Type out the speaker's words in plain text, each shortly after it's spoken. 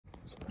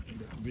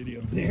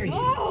video. There he is.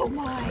 Oh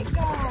my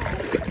God!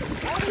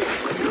 That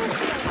is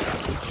beautiful.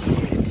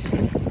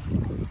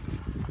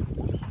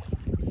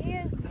 He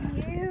is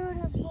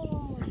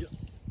beautiful. Yep.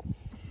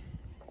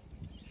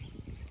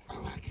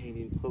 Oh, I can't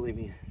even pull him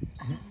in.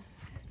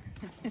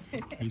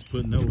 He's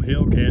putting old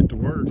Hellcat to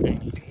work,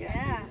 ain't he?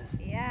 Yeah,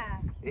 yeah.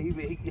 He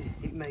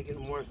making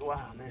them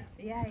worthwhile now.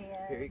 Yeah,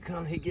 yeah. Here he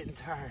comes. He getting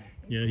tired.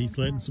 Yeah, he's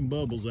letting some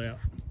bubbles out.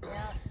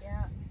 Yeah,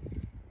 yeah.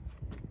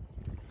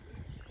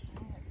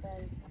 Alright,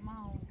 buddy, come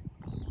on.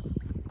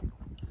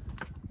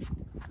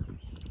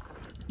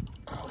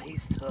 Oh,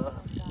 he's tough.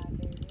 Oh God,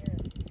 baby,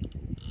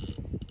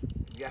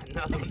 You got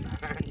another one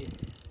behind you.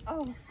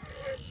 Oh.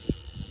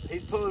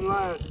 He's pulling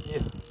lines.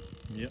 Yeah.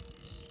 Yep.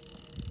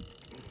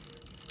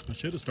 I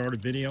should have started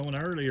videoing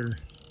earlier.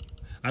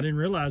 I didn't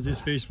realize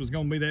this fish was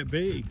going to be that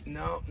big.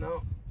 No,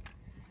 no.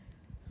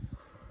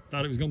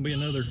 Thought it was going to be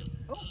another.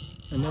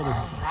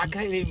 I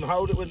can't even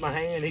hold it with my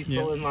hand. He's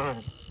Yeah. pulling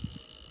line.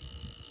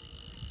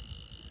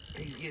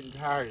 He's getting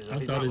tired. Though. I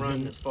He's thought not he was running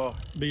gonna this far.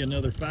 be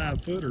another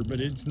 5-footer, but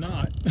it's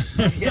not.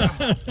 Yeah.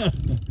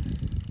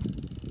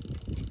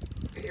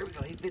 Here we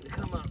go. He's fitting to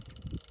come up.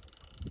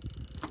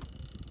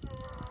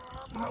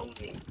 I'm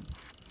holding him.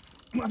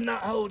 I'm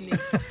not holding him.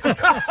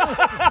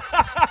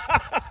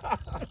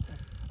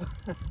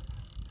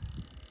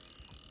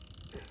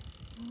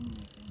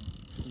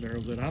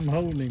 Daryl said, I'm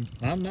holding him.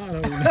 I'm not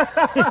holding him.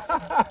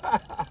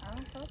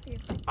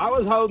 I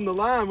was holding the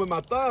line with my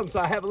thumb, so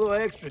I have a little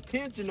extra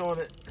tension on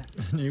it.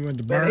 He went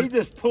to But he burn.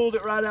 just pulled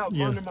it right out from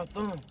Yeah. under my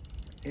thumb.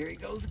 Here he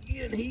goes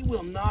again. He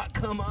will not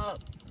come up.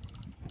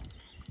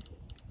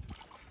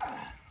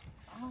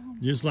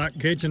 Just like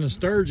catching a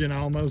sturgeon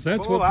almost.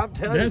 That's Boy, what I'm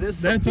telling you, this is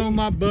a that's on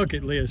my beast.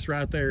 bucket list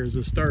right there is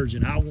a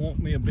sturgeon. I want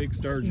me a big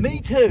sturgeon. Me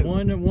too.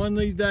 One of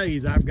these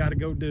days I've got to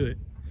go do it.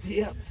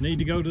 Yep. Need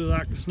to go to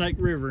like the Snake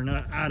River in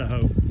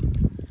Idaho.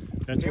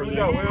 That's Here where we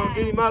they go. We're gonna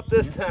get him up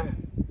this time.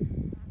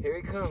 Here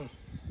he comes.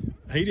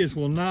 He just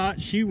will not,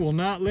 she will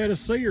not let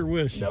us see her,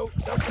 will she? Nope.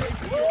 Okay.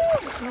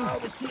 Oh,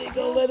 but she ain't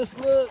gonna let us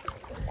look.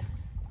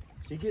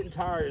 She getting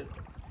tired.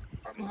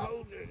 I'm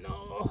holding her.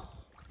 No.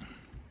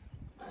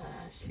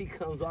 She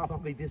comes off. I'll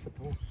be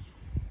disappointed.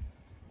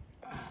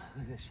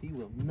 She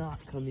will not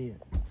come in.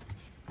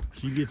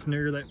 She gets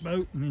near that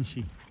boat and then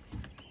she.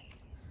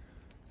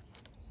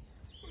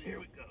 Here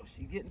we go.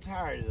 She getting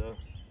tired though.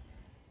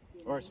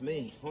 Or it's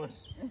me. One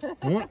of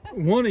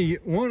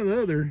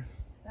the other.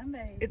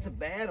 Somebody. It's a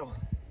battle.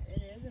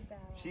 It is a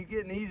battle. She's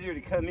getting easier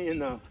to come in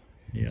though.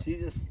 Yeah.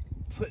 She's just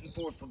putting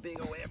forth a big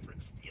old effort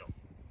still.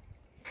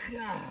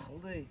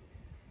 Golly.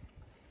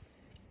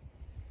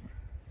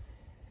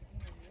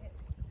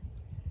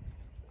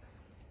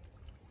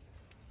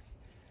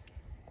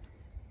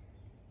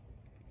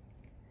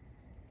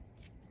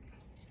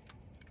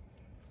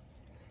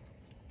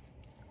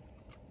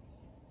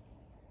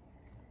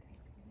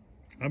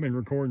 I've been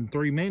recording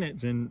 3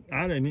 minutes and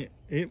I didn't.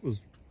 It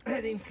was. I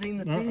hadn't even seen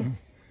the fish.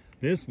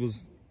 This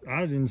was.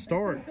 I didn't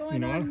start. This was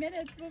going on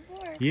minutes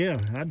before. Yeah,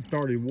 I'd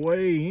started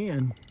way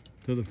in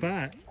to the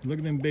fight. Look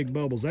at them big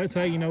bubbles. That's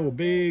how you know a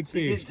big She's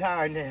fish. getting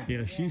tired now.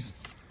 Yeah, she's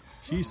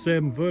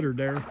 7-footer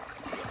there.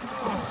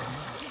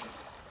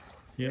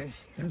 Yep,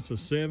 that's a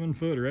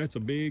 7-footer. That's a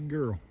big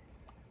girl.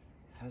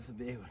 That's a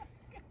big one.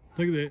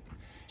 Look at that.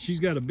 She's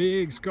got a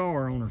big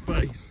scar on her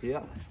face.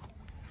 Yeah.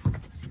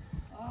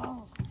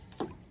 Oh.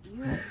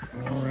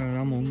 All right,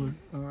 I'm gonna look.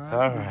 All right, All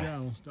right. good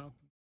job. I'll stop.